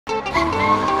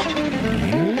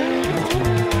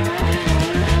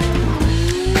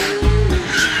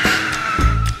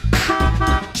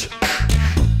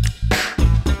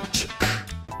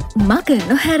මග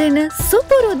නොහැරෙන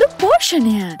සුපුරුදු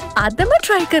පෝෂණය. අදම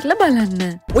try කරලා බලන්න.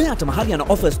 ඔයාටම හරියන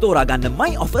offers තෝරාගන්න my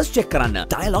offers check කරන්න.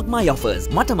 Dialog my offers.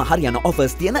 මටම හරියන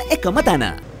offers තියෙන එකම තැන.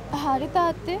 හරි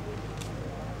තාත්තේ.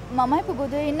 මමයි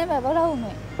පුබුදේ ඉන්න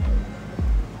වැවරවුමේ.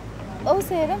 ඔව්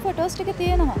සේරම ෆොටෝස් ටික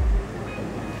තියෙනවා.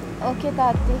 ඕකේ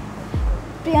තාත්තේ.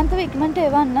 ප්‍රියන්තව ඉක්මනට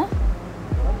එවන්න.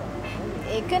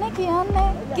 ඒකනේ කියන්නේ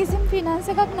කිසිම ෆිනන්ස්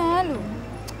එකක් නෑලු.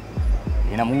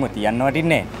 එහෙනම් මුන්ව තියන්න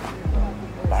වටින්නේ.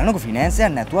 බලන්නකො ෆිනන්ස්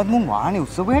එකක් නැතුවත් මුන් වාහනේ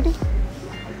උස්සපු හැටි.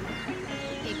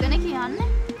 ඒකනේ කියන්නේ.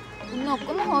 උන්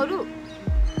ඔක්කොම හොරු.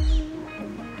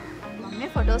 මම මේ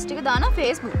ෆොටෝස් ටික දානවා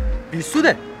Facebook. පිස්සුද?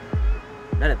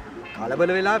 නේද?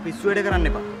 කලබල වෙලා පිස්සු වැඩ කරන්න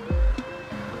එපා.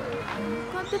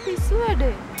 මොකක්ද පිස්සු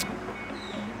වැඩේ?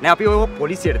 නෑ අපි ඔය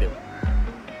පොලිසියට දෙමු.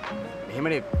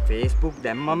 එහෙමනේ Facebook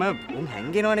දැම්මම උන්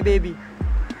හැංගෙනවනේ බේබි.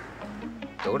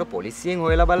 ඒකට පොලිසියෙන්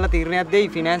හොයලා බලලා තීරණයක් දෙයි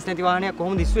ෆිනන්ස් නැති වාහනයක්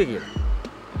කොහොමද ඉස්සුවේ කියලා.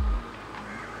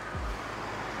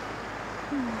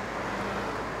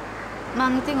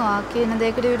 මං ඉතින් ඔයා කියන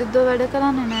දෙයකට විරුද්ධව වැඩ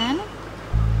කරන්නේ නෑනේ.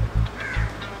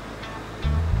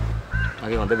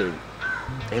 මගේ හොඳ බේබි.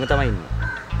 එහෙම තමයි ඉන්නේ.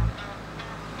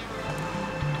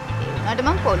 ඒකට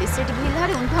මං පොලිසියට ගිහිල්ලා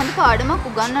හරි උන්ට හඳ පාඩමක්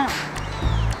උගන්වනවා.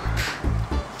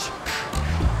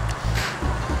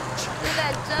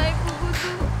 ලැජ්ජයි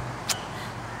පුබුදු.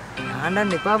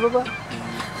 අඬන්න එපා බබා.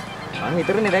 මම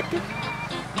විතරනේ දැක්කේ.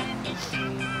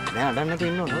 නෑ අඬන්න නැතුව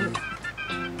ඉන්න ඕන නේද?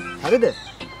 හරිද?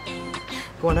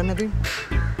 කොහොමද නැතුව ඉන්නේ?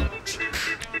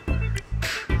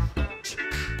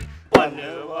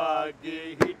 වනවාගේ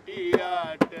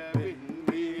හිටියාට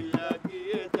වින්විලා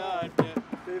ගිය දාට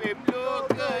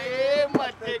පෙම්ලෝකයේ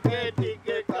මතක ටික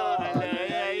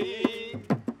කාලයයි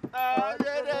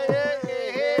ආදරය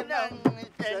එහෙනම්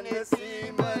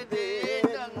තනසීම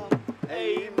දේනම්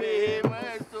ඇයි මෙහෙම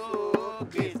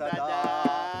සෝකේ සදා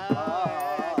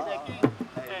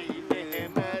ඇයි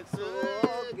මෙහෙම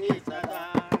සෝකේ සදා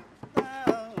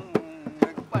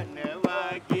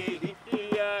වනවාගේ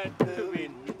හිටියාට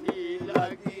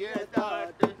වින්විලා ගිය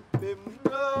දාට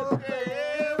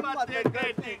පෙම්ලෝකයේ මතක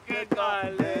ටික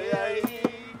කාලයයි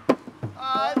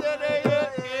ආදරය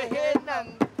එහෙනම්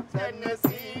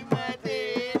සැනසීම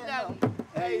දේනම්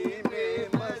ඇයි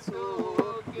මෙහෙම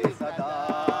සෝකේ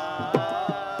සදා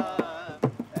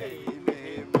ඇයි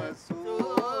මෙහෙම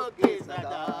සෝකේ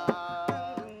සදා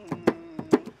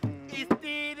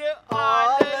ස්ථිර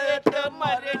ආලයට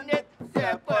මරණෙත්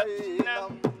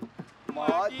සැපත්නම්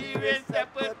මා ජීවේ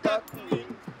සැපතක්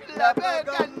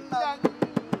ලැබගන්නම්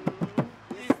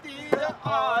ස්ථිර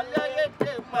ආලයට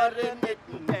මරණෙත්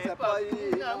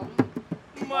සැපත්නම්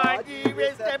මා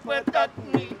ජීවේ සැපතක්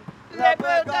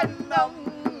ලැබගන්නම්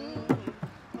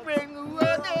වෙනුව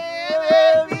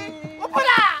දේවි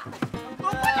උපලා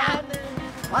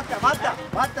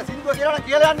මත්ත සින්දුව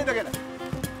කියලා යන්නේ ඉඳගෙන.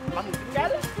 මම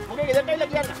ඉතින් මොකේ ගෙදරට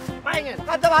ඇවිල්ලා කියන්න මම එන්නේ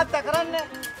මොකද්ද මත්ත කරන්නේ?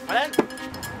 බලන්න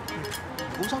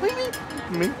උසවෙන්නේ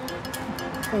මේ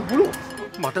උඹලු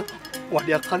මට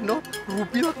වඩයක් කන්න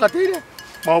රුපියලක් අතේ නෑ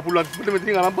මම පුළුවන් මට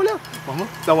මෙතනින් අරන් බලන්න මම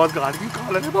දවස් ගානකින්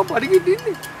කාලා නෑ මම බඩගින්න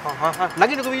ඉන්නේ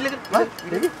නගින්නකෝ වීලක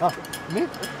මේ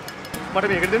මට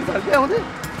මේකට දෙන්න සල්ලිය හොඳේ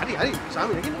හරි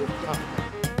සාමි නගින්නකෝ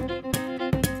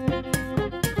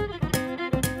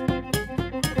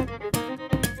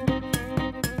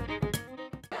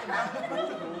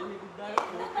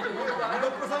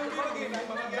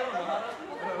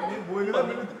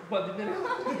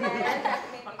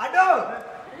අඩෝ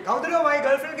කවුද මගේ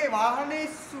ගර්ල්ෆ්‍රෙන්ඩ් ගේ වාහනේ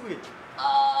ඉස්සුවේ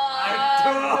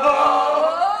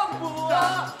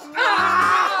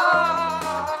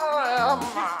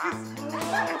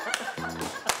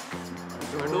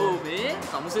අඩෝ මේ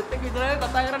සමුසෙත් එක්ක විතරයි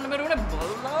කතා කරන්න බැරුණේ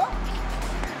බලලා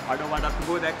අඩෝ මටත්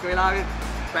උඹව දැක්ක වෙලාවේ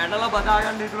පැනලා බදා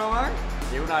ගන්න හිතුවා මම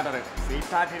ඒ වුණාට අර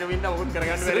ස්වීට් හාට් හිට වින්ද මොකුත්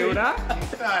කරගන්න බැරි වුණා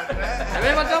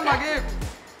හැබැයි මචං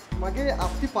මගේ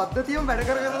අප්ති පද්ධතියම වැඩ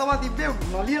කරගෙන තමයි තිබ්බේ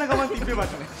නලියන ගමන් තිබ්බේ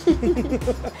මචං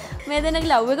මේ දෙන්නගේ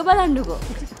ලව් එක බලන්නකෝ.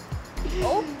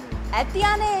 ඔව්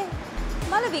ඇතියානේ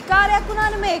මල විකාරයක්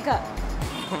වුණානේ මේක.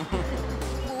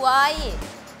 පුවායේ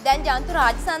දැන් ජන්තු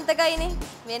රාජසන්තකයිනේ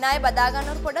වෙන අය බදා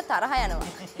ගන්නකොට පොඩ තරහ යනවා.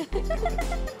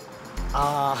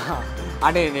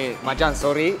 අනේ නේ මචං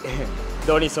සෝරි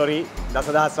දෝනි සෝරි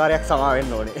දසදහස් වාරයක් සමා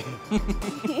වෙන්න ඕනේ.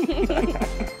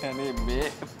 අනේ මේ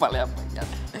ඵලයක් මචං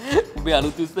උඹේ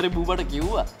අලුත් විස්තරේ බූබට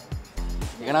කිව්වා.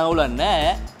 ඒක නම් අවුලක් නෑ.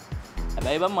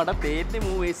 හැබැයි බං මට පේන්නේ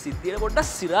මූ මේ සිද්ධියට පොඩ්ඩක්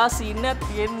සිරා සීන් එකක්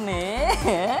තියෙන්නේ.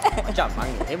 මචං මං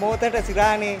මේ මොහොතේ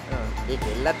සිරානේ. ඒ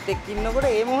කෙල්ලත් එක්ක ඉන්නකොට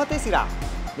මේ මොහොතේ සිරා.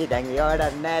 මේ දැන් ඒව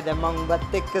වැඩක් නෑ දැන් මං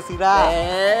උඹත් එක්ක සිරා.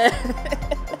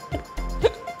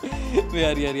 මේ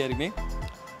හරි මේ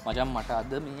මචං මට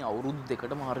අද මේ අවුරුදු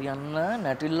දෙකටම හරියන්න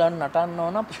නැටිල්ලන් නටන්න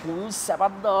ඕන ෆුල්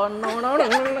සැපක් දාන්න ඕන.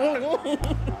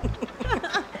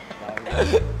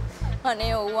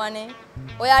 අනේ ඔව්වනේ.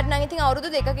 ඔයාට නම් ඉතින් අවුරුදු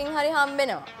 2කින් හරි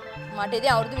හම්බෙනවා. මට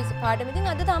ඉතින් අවුරුදු 25ටම ඉතින්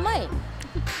අද තමයි.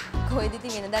 කොයිද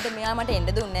ඉතින් වෙනදාට මෙයා මට එන්න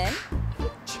දුන්නේ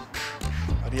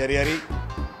නැහැ. හරි.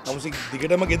 නමුත්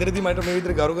දිගටම ගෙදරදී මට මේ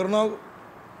විදිහට ගරු කරනවා.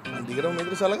 මම දිගටම මේ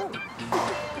විදිහට සලකනවා.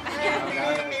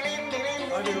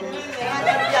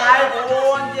 ආයේ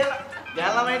බෝන් කියලා.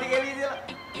 ගැලමයිටි ගෙලී කියලා.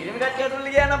 ඉරිමිටත් කැටුල්ලි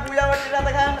ගියා නම් පූජා වට්ටියට අත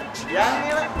ගන්න. යන්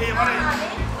කියලා. ඒ මරේ.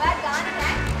 ඔයා ගාන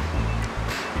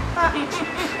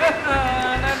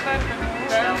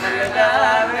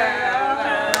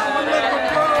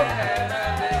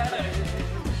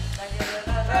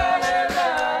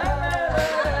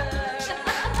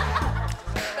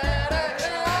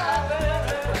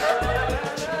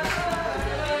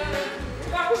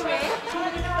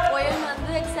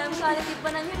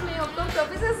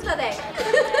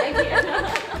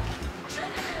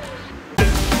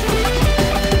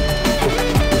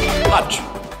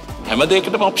හැම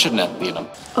දෙයකටම ඔප්ෂන් එකක් තියෙනවා.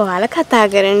 ඔයාලා කතා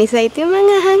කරන නිසා ඉතින් මං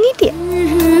අහන් හිටියා.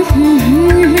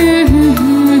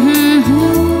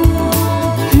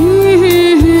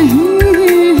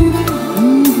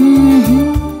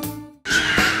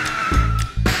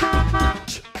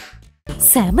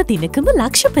 සෑම දිනකම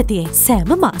ලක්ෂපතියේ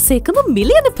සෑම මාසයකම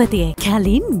මිලියනපතියේ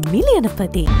කැලින්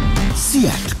මිලියනපති.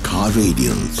 Seat Car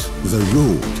Radials. The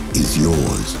road is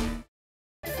yours.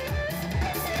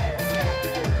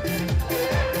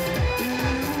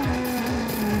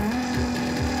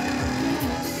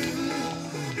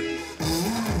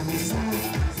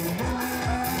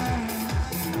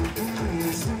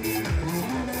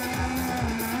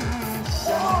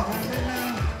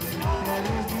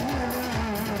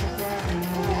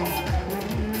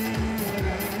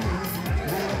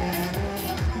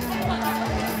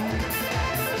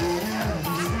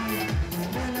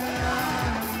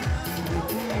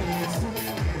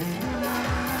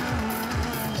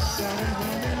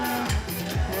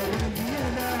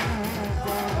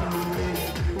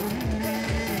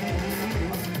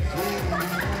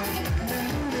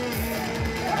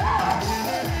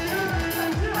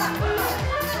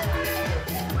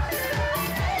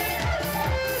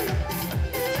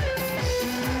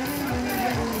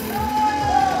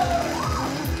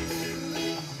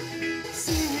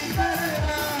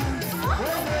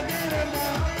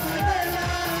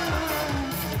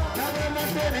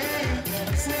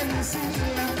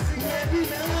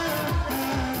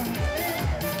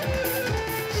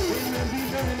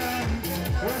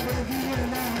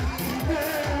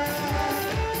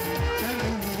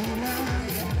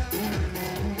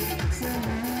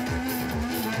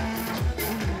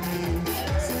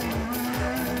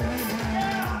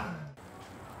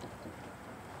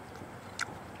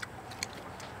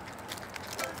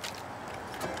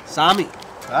 සාමි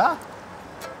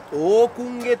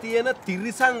ඕකුන්ගේ තියෙන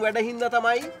තිරිසන් වැඩ හින්දා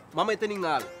තමයි මම එතනින්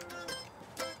ආවේ.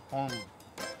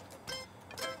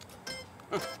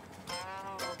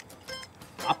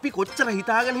 අපි කොච්චර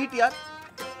හිතාගෙන හිටියත්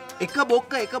එක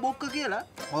බොක්ක කියලා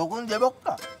ඕකුන් දෙබොක්ක.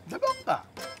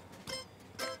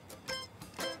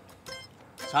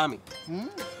 සාමි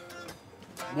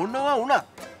මොනවා වුණත්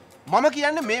මම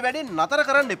කියන්නේ මේ වැඩේ නතර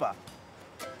කරන්න එපා.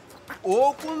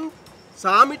 ඕකුන්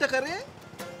සාමිට කරේ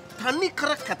තන්නේ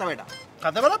කර කැත වැඩ.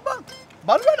 කත වැඩක් බං.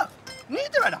 බල් වැඩක්.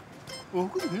 නීති වැඩක්.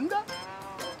 ඕකුන් හින්දා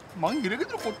මං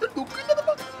ඉරගෙදර කොට්ට දුක් විඳද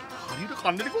බං. හරියට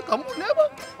කන්නේක කම්මු නෑ බං.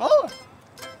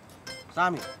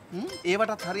 සාමි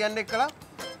ඒවටත් හරියන්නේ එක්කලා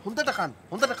හොඳට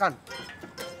කන්න.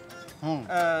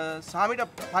 සාමිට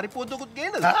පරිප්පුවකුත්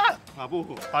ගේන්නද? අපෝ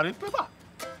පරිප්පු බා.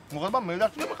 මොකද බං මේ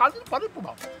දැක්කම කල්ලි පරිප්පු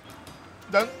බා.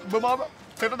 දැන් ඔබ මාව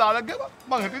හෙට දාලා ගියා බං.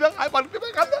 මං හිටියන් ආයි පරිප්පු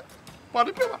කන්න.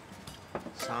 පරිප්පු බා.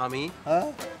 සාමි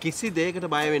කිසි දෙයකට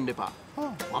බය වෙන්න එපා.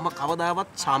 මම කවදාවත්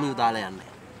සාමිව දාලා යන්නේ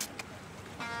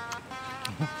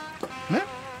නැහැ.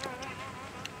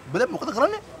 බල මොකද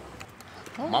කරන්නේ?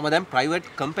 මම දැන් ප්‍රයිවට්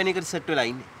කම්පැනි එකට සෙට් වෙලා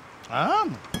ඉන්නේ.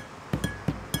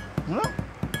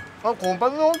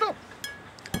 කොම්පැනි උන්ට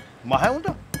මහ උන්ට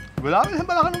වෙලාවෙන් හැම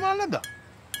ගහන්න මොනවද නැද්ද?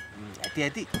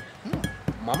 ඇති.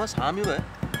 මම සාමිව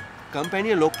කම්පැනි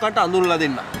ලොක්කට අඳුරලා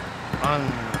දෙන්න.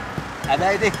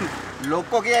 හැබැයි ඉතින්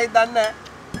ලොක්කෝ කියයි දන්නේ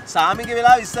සාමිගේ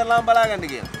වෙලාව ඉස්සරලාම බලා ගන්න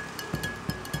කියලා.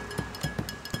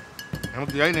 එහෙම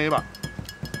කියයි නේ බා.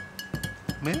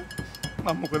 මේ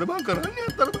මම මොකද බං කරන්නේ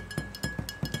අතරම?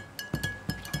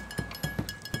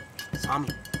 සාමි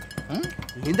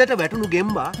ලින්දට වැටුණු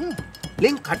ගෙම්බා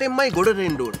ලෙන් කටෙන්මයි ගොඩට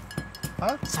එන්න ඕනේ.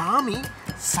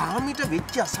 සාමිට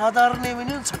වෙච්ච අසාධාරණය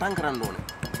වෙනුවෙන් සටන් කරන්න ඕනේ.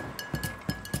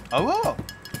 ඔව්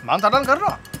මං සටන්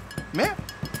කරනවා. මේ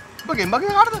ඔබ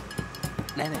ගෙම්බාගේ කාටද?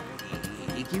 නෑ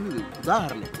ඒ කිව්වේ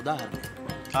උදාහරණයක්.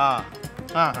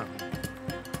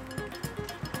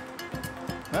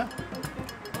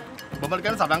 බබල්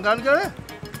කියන්නේ සටන් කරන්න කියලා නේ.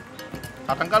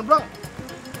 සටන් කරන්න බ්‍රෝ.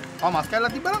 මස්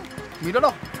කැල්ලක් තිබ්බනම් මීටඩ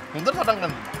හොඳට සටන්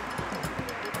කරන්න.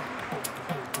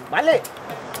 මල්ලේ.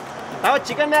 තව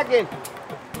චිකන් එකක් ගේන්න.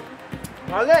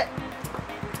 මල්ලේ.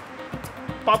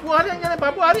 පපු හරියන් යන්නේ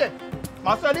පපු හරියන්.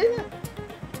 මස් වැඩිනේ.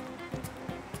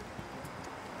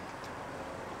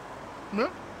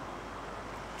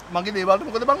 මගේ දේවල්ට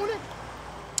මොකද බං උනේ?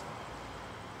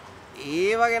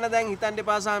 ඒව ගැන දැන් හිතන්න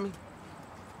එපා සාමි.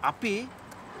 අපි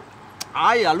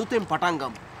ආයෙ අලුතෙන් පටන්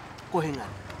ගමු. කොහෙන්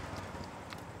හරි.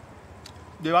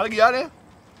 දේවල් ගියානේ.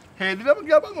 හේදිලම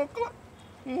ගියා බං ඔක්කොම.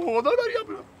 හොදලා බැරි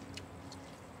අපිට.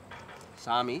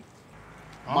 සාමි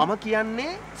මම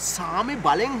කියන්නේ සාමි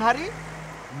බලෙන් හරි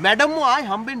මැඩම්ව ආයෙ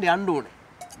හම්බෙන්න යන්න ඕනේ.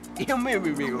 එහෙනම් මේ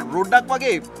රොඩක්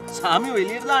වගේ සාමිව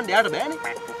එළියට දාන්න යාට බෑනේ.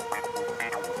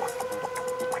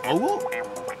 ඔව්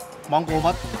මං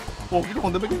කොහොමත් ඕකිට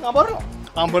හොඳ එකකින් අඹරනවා.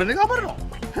 අඹරන එක අඹරනවා.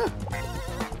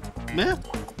 මේ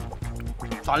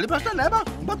සල්ලි ප්‍රශ්න නෑ බං.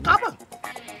 උඹත් කාපන්.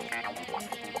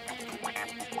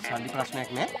 සල්ලි ප්‍රශ්නයක්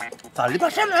නෑ. සල්ලි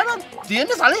ප්‍රශ්න නෑ බං.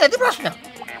 තියෙන්නේ සල්ලි ඇති ප්‍රශ්නයක්.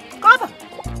 කාපන්.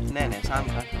 නෑ නෑ සාමි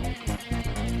කා.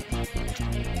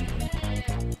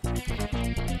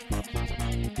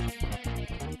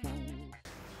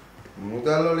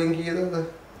 මුදල් වලින් කීයද?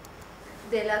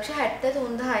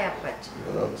 2,73,000 අප්පච්චි.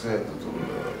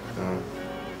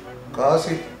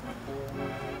 2,73,000.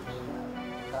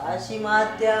 කාසි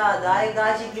මාත්‍යා දායි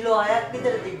කාසි කිලෝ 6ක්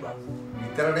විතර තිබ්බා.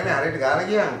 විතර නෙමෙයි හරියට ගාන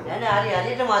කියන්නේ. නෑ නෑ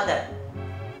හරියට මාතයි.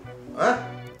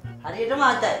 හරියට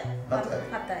මාතයි.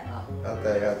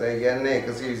 7යි කියන්නේ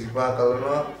 125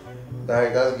 කලනවා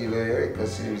 10 කාසි කිලෝ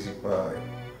 125යි.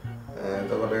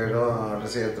 එතකොට එනවා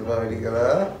 870 වැඩි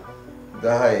කරලා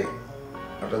 10යි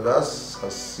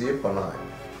 8,750යි.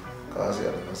 කාසි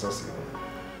 8,750.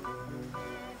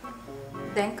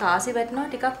 දැන් කාසි වැටෙනවා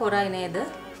ටිකක් හොරයි නේද?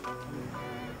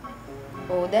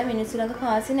 ඕ දැන් මිනිස්සු ළඟ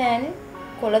කාසි නෑනේ.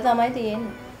 කොළ තමයි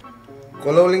තියෙන්නේ.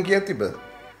 කොළ වලින් කීයක් තිබ්බද?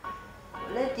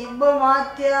 කොළ තිබ්බ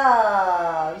මාත්‍යා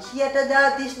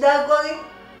 28,000 30,000 වගේ.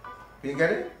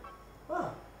 පීකරේ?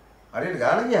 හරියට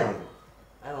ගාන ගියාම.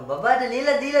 බබාට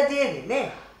ලීලා දීලා තියෙන්නේ නේ.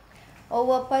 ඔව්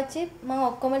අප්පච්චි මම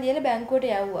ඔක්කොම ලියලා බැංකුවට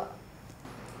යවුවා.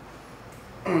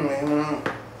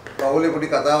 පවුලේ පොඩි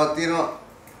කතාවක් තියෙනවා.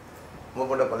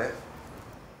 මොකද පොඩ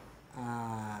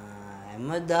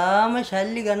හැමදාම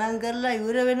සල්ලි ගණන් කරලා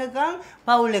ඉවර වෙනකන්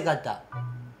පවුලේ කතා.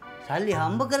 සල්ලි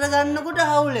හම්බ කරගන්නකොට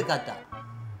හවුලේ කතා.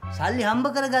 සල්ලි හම්බ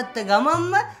කරගත්ත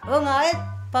ගමන්ම ඔන් ආයෙත්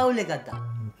පවුලේ කතා.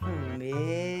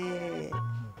 මේ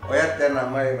ඔයත් දැන්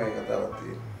අම්මයි මේ කතාවක්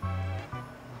තියෙනවා.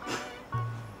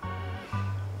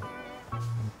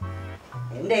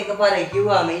 එන්න එකපාරයි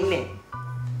කිව්වාම ඉන්නේ.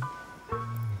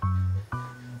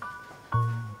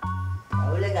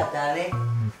 පවුලේ කතානේ.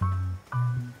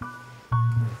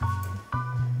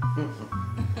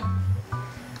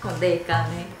 හොඳ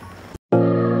එකනේ.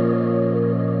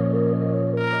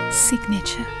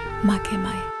 සිග්නේචර්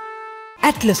මගේමයි.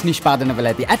 ඇට්ලස් නිෂ්පාදනවල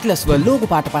ඇති ඇට්ලස් වල ලෝගෝ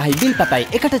පාට පහයි බිල් පතයි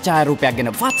එකට ඡායාරූපයක් ගැන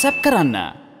WhatsApp කරන්න.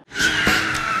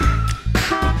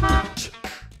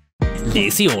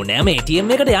 ලේසි ඕනෑම ATM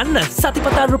එකට යන්න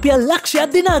සතිපතා රුපියල් ලක්ෂයක්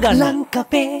දිනා ගන්න.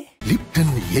 ලංකපේ ලිප්ටන්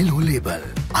yellow label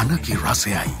අනකි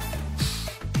රසයයි.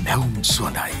 නැවුම්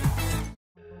සුවඳයි.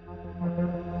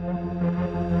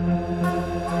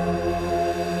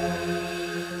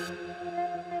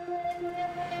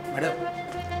 මැඩම්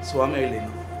ස්වාමී ඇවිල්ලා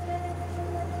ඉන්නවා.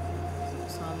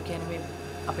 ස්වාමී කියන්නේ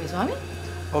අපේ ස්වාමී?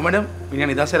 ඔව් මැඩම් මිනිහා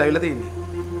නිදාසෙලා ඇවිල්ලා තියෙන්නේ.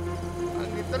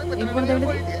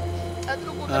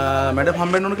 මැඩම්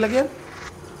හම්බෙන්න ඕන කියලා කියන්නේ?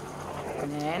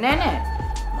 නෑ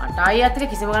මට ආයේ අතේ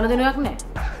කිසිම ගනුදෙනුවක් නෑ.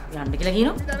 යන්න කියලා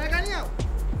කියනවා. දරගනියව.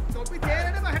 තොපි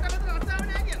තේරෙන්නේ මහට මෙතන රස්සාව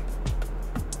නෑ කියලා.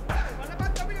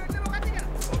 බලපත් අපි වෙන්නේ මොකක්ද කියලා.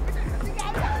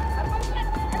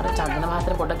 අර චන්දන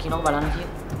මහත්තයා පොඩ්ඩක් කියනවා බලන්න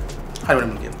කියලා. හරි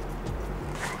මැඩම් කියනවා.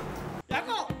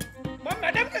 යකෝ මම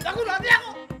මැඩම්ගේ දකුණු අත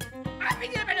යකෝ. අපි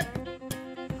ගියා මැඩම්.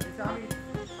 සාමි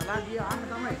අලා ගියා ආන්න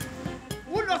තමයි.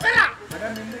 ඌ නොසලා.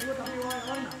 මැඩම් මෙන්න ඉව තමයි ඔයා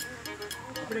යවන්න.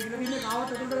 අපිට ගිහින් ඉන්නේ කාවත්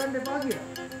අතුල් කරන්න එපා කියලා.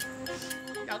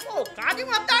 යකෝ කාගේ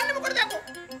මත් දාන්නේ මොකටද යකෝ?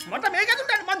 මට මේක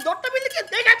දුන්නානේ මං ඩොට්ට බිල් එකේ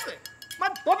දෙක ඇතුලේ.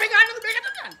 මං තොපේ ගන්නද මේක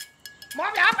දුන්නානේ. මම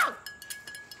යාපන්.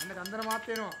 අන්න චන්දන මාත්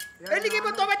වෙනවා. එන්නේ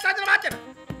කිව්වොත් තොපේ චන්දන මාත් වෙනවා.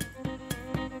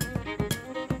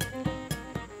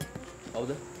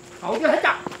 කවුද? කවුද හෙට?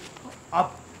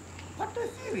 අපට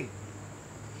සිරි.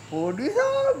 පොඩි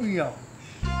සාමියා.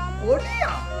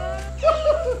 පොඩියා.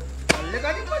 අල්ල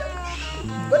ගනි බල.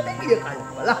 උඹට කිය කල්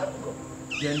බලන්නකෝ.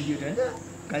 ජන්ජිරෙන්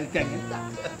කල් කැගෙන්දා.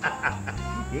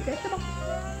 ඒක ඇත්තම.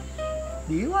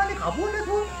 දීවාලේ කපුල්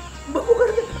නැතුව උඹ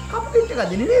මොකටද කපු කෙට් එක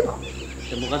දෙන්නේ නේ බං.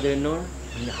 ඒ මොකද වෙන්න ඕන?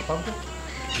 ඉන්න හපන්කෝ.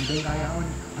 ඉඳන්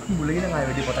ආයවනේ. අපි මුලගෙන ආයෙ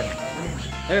වැඩි පොටක්.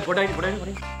 ඒ පොඩයි.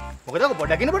 මොකද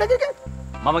පොඩක් ඉන්න පොඩක් එක.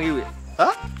 මම කිව්වේ.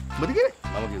 ආ? මොකද කිව්වේ?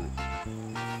 මම කිව්වේ.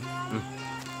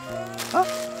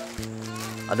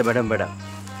 අද මැඩම්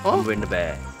වෙන්න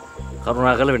බෑ.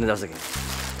 කරුණාකරලා වෙන දවසකින්.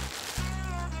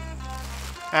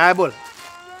 ඈ බෝල්.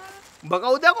 උඹ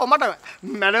කවුද කොමට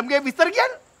මැඩම්ගේ විස්තර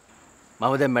කියන්නේ?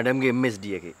 මම දැන් මැඩම්ගේ MSD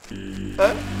එකේ.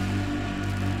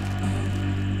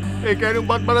 ඒ කියන්නේ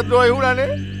උඹත් බලත් රෝයි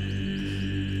වුණානේ.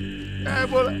 ඈ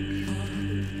බෝල්.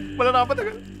 බලන්න අපතක.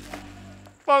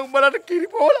 මං බලන්න කිරි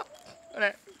පොවලා.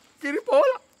 නෑ කිරි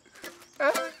පොවලා.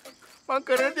 මං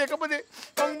කරන්නේ එකම දේ.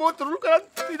 මං මොතුරු කරන්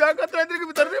ඉදාගත්ත ඇදරික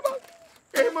විතරනේ මං.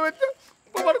 එහෙම වෙච්ච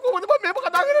මම කොහොමද මම මේක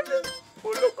කතා කරන්නේ?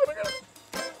 පොල්ලොක් කරගෙන.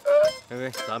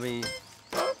 සාමි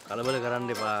කලබල කරන්න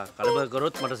එපා. කලබල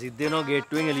කරොත් මට සිද්ධ වෙනවා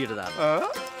ගේට්ටුවෙන් එළියට දාන්න.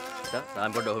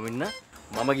 තාම පොඩ්ඩ ඔහොම ඉන්න.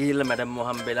 මම ගිහිල්ලා මැඩම්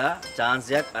හම්බෙලා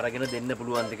chance එකක් අරගෙන දෙන්න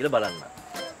පුළුවන්ද කියලා බලන්න.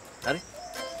 හරි?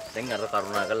 දැන් අර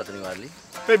කරුණා කරලා තනිව වල්ලි.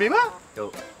 මේ බීම?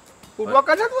 ඔව්. උඩුවක්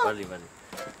අන්නද?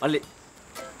 වල්ලි.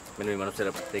 මෙන්න මේ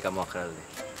මනුස්සයලා දෙක මොකක් කරලාද?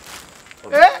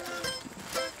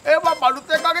 ඒ මම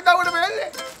බඩුත් එක්කගේ දවුන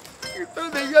වෙන්නේ. ඉතින්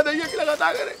දෙයියා කියලා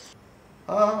කතා කරේ.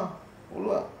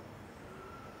 උළුවා.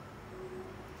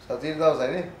 සතිය දවසයි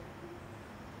නේ.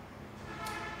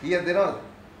 කීයක් දෙනවද?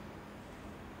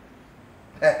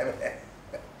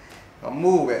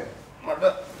 අම්මෝ වේ. මට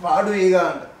පාඩු ඊ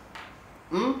ගන්න.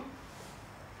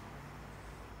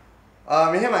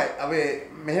 මෙහෙමයි. අපි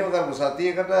මෙහෙම කරමු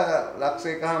සතියකට ලක්ෂ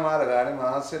 1.5 ගානේ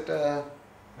මාසෙට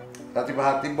සති 5ක්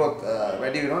තිබ්බොත්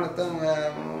වැඩි වෙනව නැත්නම්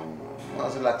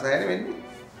මාස ලක්ෂ 6නේ වෙන්නේ.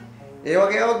 ඒ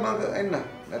වගේ આવොත් මම එන්න.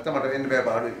 නැත්නම් මට වෙන්න බෑ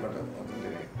පාඩුයි මට.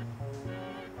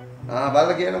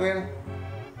 බලලා කියනකො එන්නේ.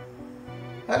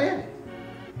 හරියනේ.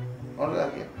 ඔන්නලා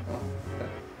කියන්න.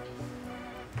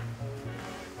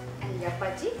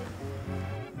 යප්පච්චි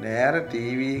නෑ අර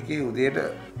ටීවී එකේ උදේට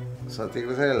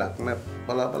සතියකට සැරේ ලක්න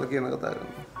බලාපල කියන කතා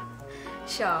කරනවා.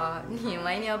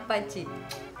 නියමයිනේ අප්පච්චි.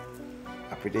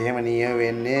 අපිට එහෙම නියම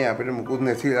වෙන්නේ අපිට මුකුත්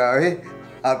නැති වෙලාවේ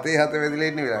අතේ හත වැදිලා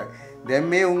ඉන්න වෙලාවේ. දැන්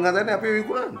මේ උන් හදන්නේ අපි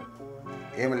විකුණන්න.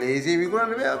 එහෙම ලේසියෙන්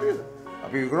විකුණන්න බෑ අපි.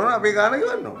 අපි විකුණන අපේ ගාන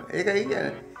ගෙවන්න ඕනේ. ඒකයි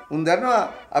කියන්නේ. උන් දන්නවා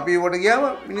අපි වට ගියාම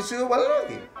මිනිස්සු බලනවා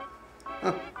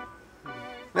කියලා.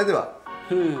 නැදවා?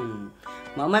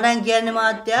 මම නම් කියන්නේ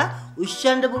මාත්‍යා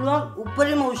උස්සන්න පුළුවන්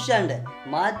උඩරිම උස්සන්න.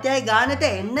 මාත්‍යායි ගානට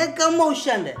එන්නකම්ම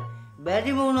උස්සන්න.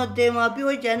 බැරිම වුණොත් එහෙම අපි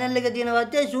ওই channel එක තියෙන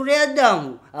වත්තේ සුරයක් දාමු.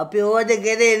 අපි ඕවද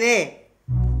කරේ නේ.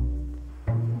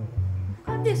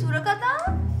 කද්දේ සුර කතාව?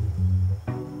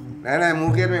 නෑ මූ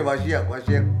කියන්නේ වශියක්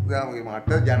දාමු.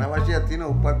 මට ජන වශියක් තියෙන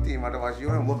උප්පත්ති මට වශිය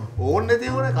වුණා. ඕන්නේ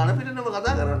නැති වුණා කන පිටනම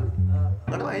කතා කරන්නේ.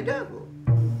 මට වයිඩාකෝ.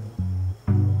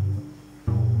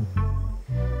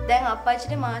 දැන්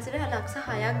අප්පච්චිට මාසෙට ලක්ෂ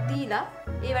 6ක් දීලා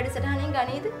ඒ වැඩසටහනින්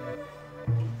ගනීද?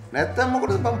 නැත්තම්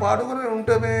මොකටද මම පාඩු කරන්නේ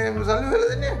උන්ට මේ සල්ලි වෙලා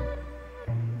දෙන්නේ?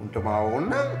 උන්ට මාව ඕන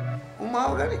උන්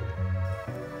මාව ගනි.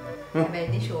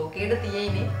 හැබැයි ෂෝකේට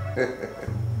තියෙන්නේ.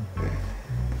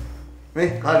 මේ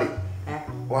කාලි.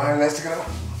 වාහන ලෑස්ති කරලා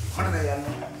මට දැන් යන්න.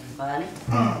 කාලි.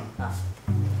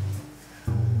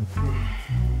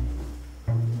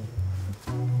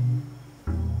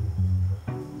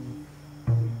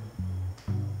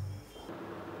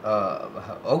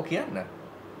 ඔව් කියන්න.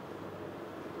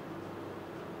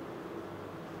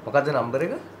 මොකද්ද නම්බර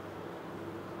එක?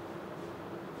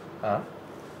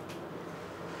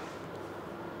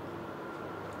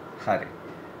 හරි.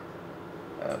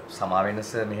 සමා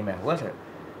වෙනස මෙහෙම ඇහුවට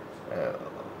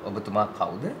ඔබතුමා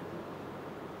කවුද?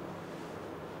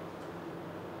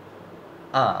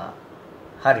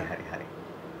 හරි.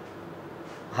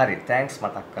 හරි තෑන්ක්ස්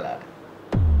මතක් කළාට.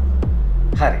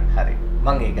 හරි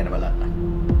මං ඒ ගැන බලන්න.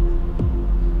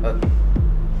 Okay.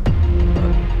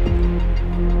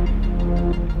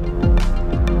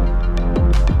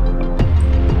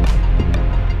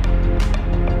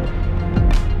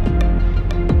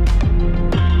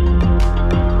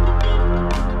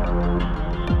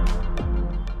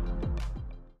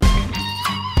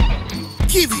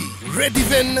 Kiwi, ready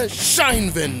when,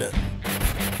 shine when.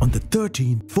 On the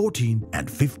 13th, 14th and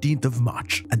 15th of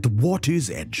March at the Water's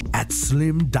Edge at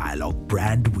Slim Dialogue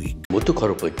Brand Week. මුතු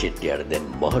කරපු චෙට්ටියට දැන්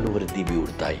මහනුවර දිවි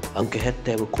වෘතයි අංක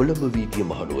 70 කොළඹ වීදිය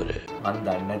මහනුවර. මන්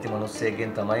දන්නේ නැති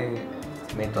මිනිස්සෙක්ගෙන් තමයි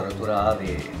මේ තොරතුර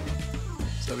ආවේ.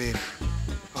 සමීර්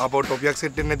ආපෝ ටොපියක්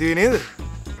සෙට් වෙන්නේ නැති වෙන්නේ නේද?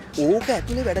 ඕක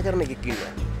ඇතුලේ වැඩ කරන එකෙක්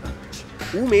ඉන්නවා.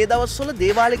 ඌ මේ දවස්වල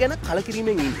දේවාලය ගැන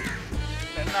කලකිරීමෙන් ඉන්නේ.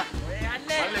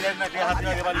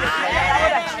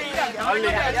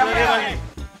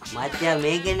 මාත්‍යා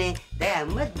මේකනේ දැන් හැම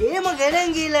දෙම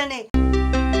ගෙනන් ගිහලානේ.